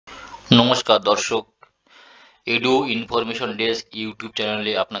নমস্কার দর্শক, edu information desk YouTube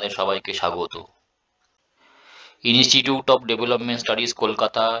চ্যানেলে আপনাদের সবাইকে স্বাগত। ইনস্টিটিউট অফ ডেভেলপমেন্ট স্টাডিজ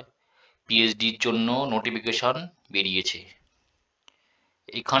কলকাতায় পিএইচডির জন্য নোটিফিকেশন বেরিয়েছে।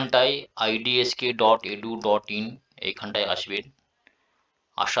 এখানটায় idsk.edu.in এইখানটায় আসবেন।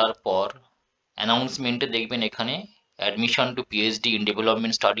 আসার পর অ্যানাউন্সমেন্টে দেখবেন এখানে admission two PhD in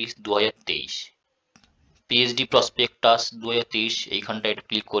development studies 2023, PhD prospectus 2023 এইখানটায়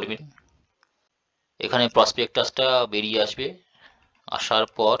ক্লিক করবেন। এখানে প্রসপেক্টাসটা বেরিয়ে আসবে। আসার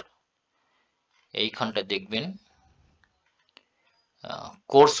পর এইখানটা দেখবেন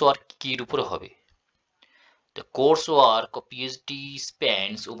কোর্স ওয়ার্ক কির উপরে হবে। The course work of PhD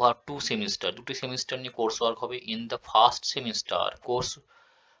spans over 2 semesters. দুটি সেমিস্টার নিয়ে কোর্স ওয়ার্ক হবে। In the first semester, course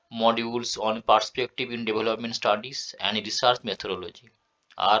modules on perspective in development studies and research methodology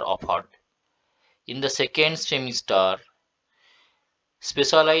are offered. In the second semester,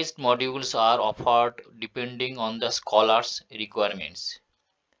 specialized modules are offered depending on the scholar's requirements.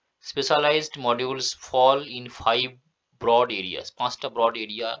 Specialized modules fall in 5 broad areas, 5টা broad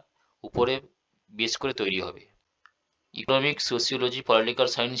area উপরে base করে তৈরি হবে। Economics, sociology, political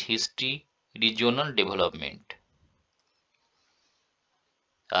science, history, regional development.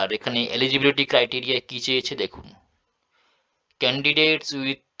 আর এখানে eligibility criteria কি চেয়েছে দেখুন। Candidates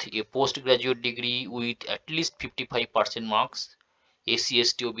with a post graduate degree with at least 55% marks, SC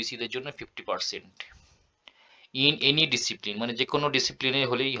ST ওবিসিদের জন্য 50%, ইন এনি ডিসিপ্লিন মানে যে কোনো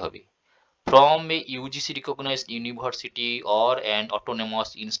ডিসিপ্লিনে হলেই হবে, from a UGC recognized university or an autonomous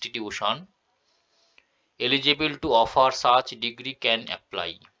institution eligible to offer such degree can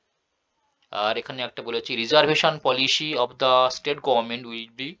apply. আর এখানে একটা বলেছি reservation policy of the state government will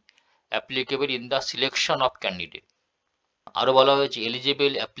be applicable in the selection of candidate. আরও বলা হয়েছে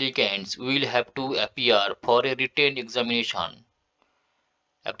eligible applicants will have to appear for a written examination.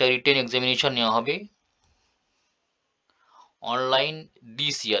 একটা written examination নেওয়া হবে online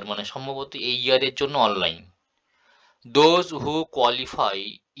this ইয়ার, মানে সম্ভবত এই ইয়ারের জন্য online. Those who qualify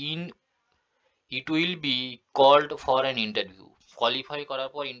in it will be called for an interview. Qualify করার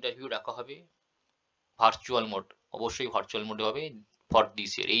পর ইন্টারভিউ ডাকা হবে ভার্চুয়াল মোড, অবশ্যই ভার্চুয়াল মোডে হবে ফর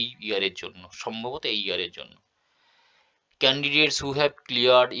দিস ইয়ার, এই ইয়ারের জন্য, সম্ভবত এই ইয়ারের জন্য। Candidates who have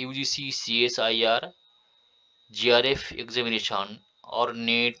cleared UGC CSIR JRF examination or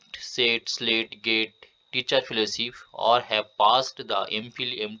net set slate gate teacher fellowship or have passed the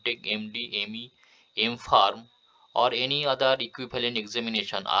MPhil MTech MD ME MPharm or any other equivalent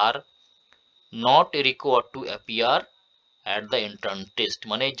examination are not required to appear at the entrance test.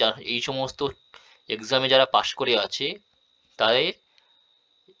 মানে এই সমস্ত এক্সামে যারা পাশ করে আছে তাদের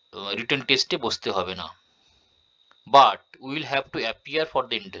written টেস্টে বসতে হবে না, but will have to appear for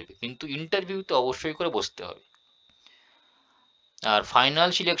the interview, কিন্তু ইন্টারভিউতে অবশ্যই করে বসতে হবে। আর final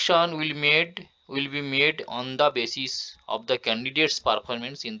selection will be made on the basis of the candidate's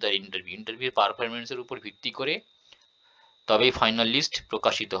performance in the interview. ইন্টারভিউর পারফরমেন্সের উপর ভিত্তি করে তবে ফাইনাল লিস্ট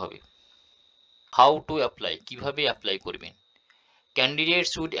প্রকাশিত হবে। হাউ টু অ্যাপ্লাই, কিভাবে অ্যাপ্লাই করবেন। Candidates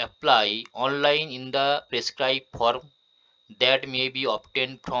should apply online in the prescribed form that may be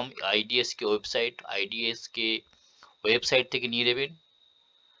obtained from IDSK website. IDSK website থেকে নিয়ে নেবেন।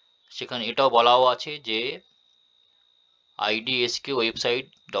 সেখানে এটাও বলাও আছে যে IDSK website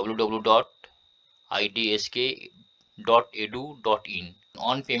www.idsk.edu.in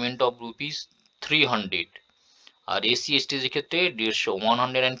on payment of ₹300, R SC এসটির ক্ষেত্রে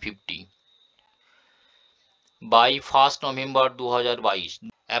 150 by 1st November 2022.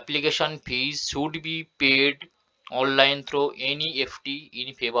 Application fees should be paid online through NEFT in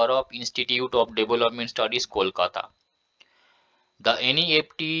favor of Institute of Development Studies Kolkata. The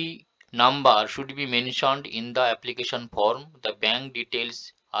NEFT number should be mentioned in the application form. The bank details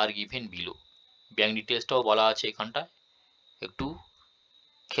are given below. Bank ডিটেলসটাও বলা আছে এখানটায়, একটু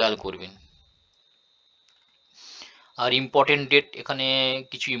খেয়াল করবেন। আর important date, এখানে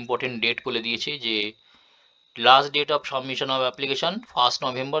কিছু important date বলে দিয়েছে যে last date of submission of application 1st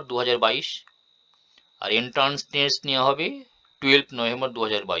November 2022, R entrance test নেওয়া হবে 12th November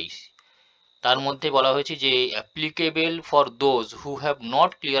 2022। তার মধ্যে বলা হয়েছে যে applicable for those who have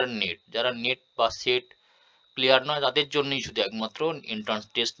not clear net, যারা নেট বা সেট ক্লিয়ার নয় তাদের জন্যই শুধু একমাত্র এন্ট্রান্স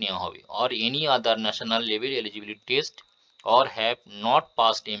টেস্ট নেওয়া হবে, or any other national level eligibility test or have not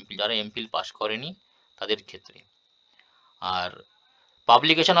passed MPhil, যারা এমফিল পাস করেনি তাদের ক্ষেত্রে। আর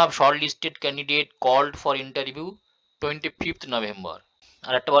publication of short listed candidate called for interview 25th November।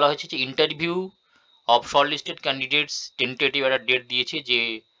 আর একটা বলা হয়েছে যে interview of short listed candidates tentative একটা ডেট দিয়েছে যে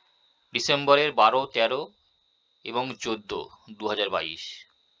ডিসেম্বরের 12, 13 এবং 14, 2022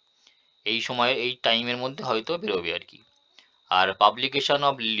 এই সময় এই টাইমের মধ্যে হয়তো বেরোবে আর কি। আর publication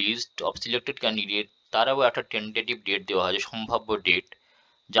of list of selected candidate, তারাও একটা টেন্টেটিভ ডেট দেওয়া আছে, সম্ভাব্য ডেট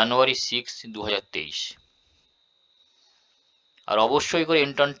জানুয়ারি 6, 2023। আর অবশ্যই করে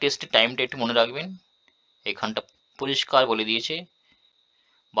ইন্টার্ন টেস্টের টাইমটা একটু মনে রাখবেন, এখানটা পরিষ্কার বলে দিয়েছে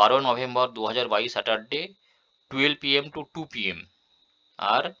 12 November 2022 Saturday 12 PM to 2 PM।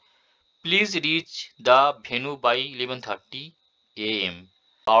 R please reach the venue by 11:30 AM।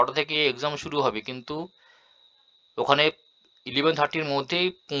 12টা থেকে এক্সাম শুরু হবে, কিন্তু ওখানে 11:30-র মধ্যেই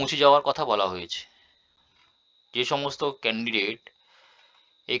পৌঁছে যাওয়ার কথা বলা হয়েছে। যে সমস্ত ক্যান্ডিডেট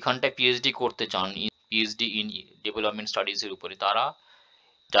এইখানটায় পিএইচডি করতে চান, পিএইচডি ইন ডেভেলপমেন্ট স্টাডিজের উপরে, তারা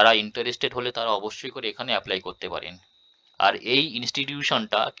যারা ইন্টারেস্টেড হলে তারা অবশ্যই করে এখানে অ্যাপ্লাই করতে পারেন। আর এই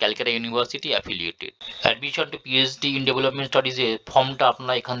ইনস্টিটিউশনটা Calcutta university affiliated. Admission two PhD in development স্টাডিজের ফর্মটা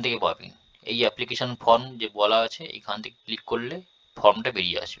আপনারা এখান থেকে পাবেন। এই অ্যাপ্লিকেশন ফর্ম যে বলা আছে, এখান থেকে ক্লিক করলে ফর্মটা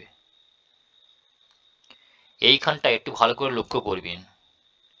বেরিয়ে আসবে। এইখানটা একটু ভালো করে লক্ষ্য করবেন,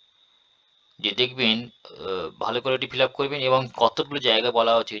 যে দেখবেন ভালো করে এটি ফিল আপ করবেন, এবং কতগুলো জায়গায়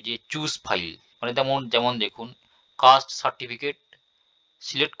বলা আছে যে চুজ ফাইল, মানে যেমন দেখুন কাস্ট সার্টিফিকেট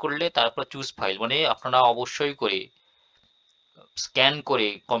সিলেক্ট করলে তারপর চুজ ফাইল, মানে আপনারা অবশ্যই করে স্ক্যান করে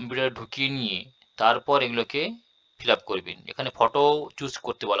কম্পিউটারে ঢুকিয়ে নিয়ে তারপর এগুলোকে ফিল আপ করবেন। এখানে ফটো চুজ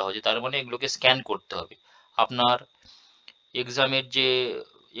করতে বলা হয়েছে, তার মানে এগুলোকে স্ক্যান করতে হবে। আপনার এক্সামের যে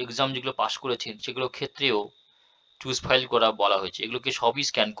এক্সাম যেগুলো পাস করেছেন সেগুলো ক্ষেত্রেও চুজ ফাইল করা বলা হয়েছে, এগুলোকে সবই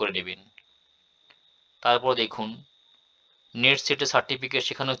স্ক্যান করে নেবেন। তারপর দেখুন নেট সেটের সার্টিফিকেট,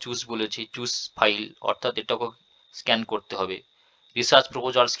 সেখানেও চুজ বলেছি, চুজ ফাইল অর্থাৎ এটাকে স্ক্যান করতে হবে। রিসার্চ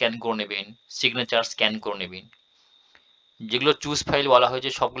প্রপোজাল স্ক্যান করে নেবেন, সিগনেচার স্ক্যান করে নেবেন। যেগুলো চুজ ফাইল বলা হয়েছে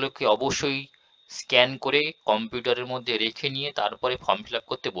সবগুলোকে অবশ্যই স্ক্যান করে কম্পিউটারের মধ্যে রেখে নিয়ে তারপরে ফর্ম ফিল আপ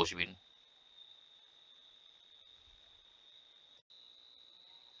করতে বসবেন।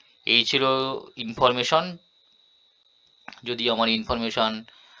 এই ছিল ইনফরমেশন। যদি আমার ইনফরমেশন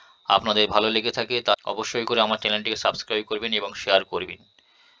আপনাদের ভালো লেগে থাকে তা অবশ্যই করে আমার চ্যানেলটিকে সাবস্ক্রাইব করবেন এবং শেয়ার করবেন।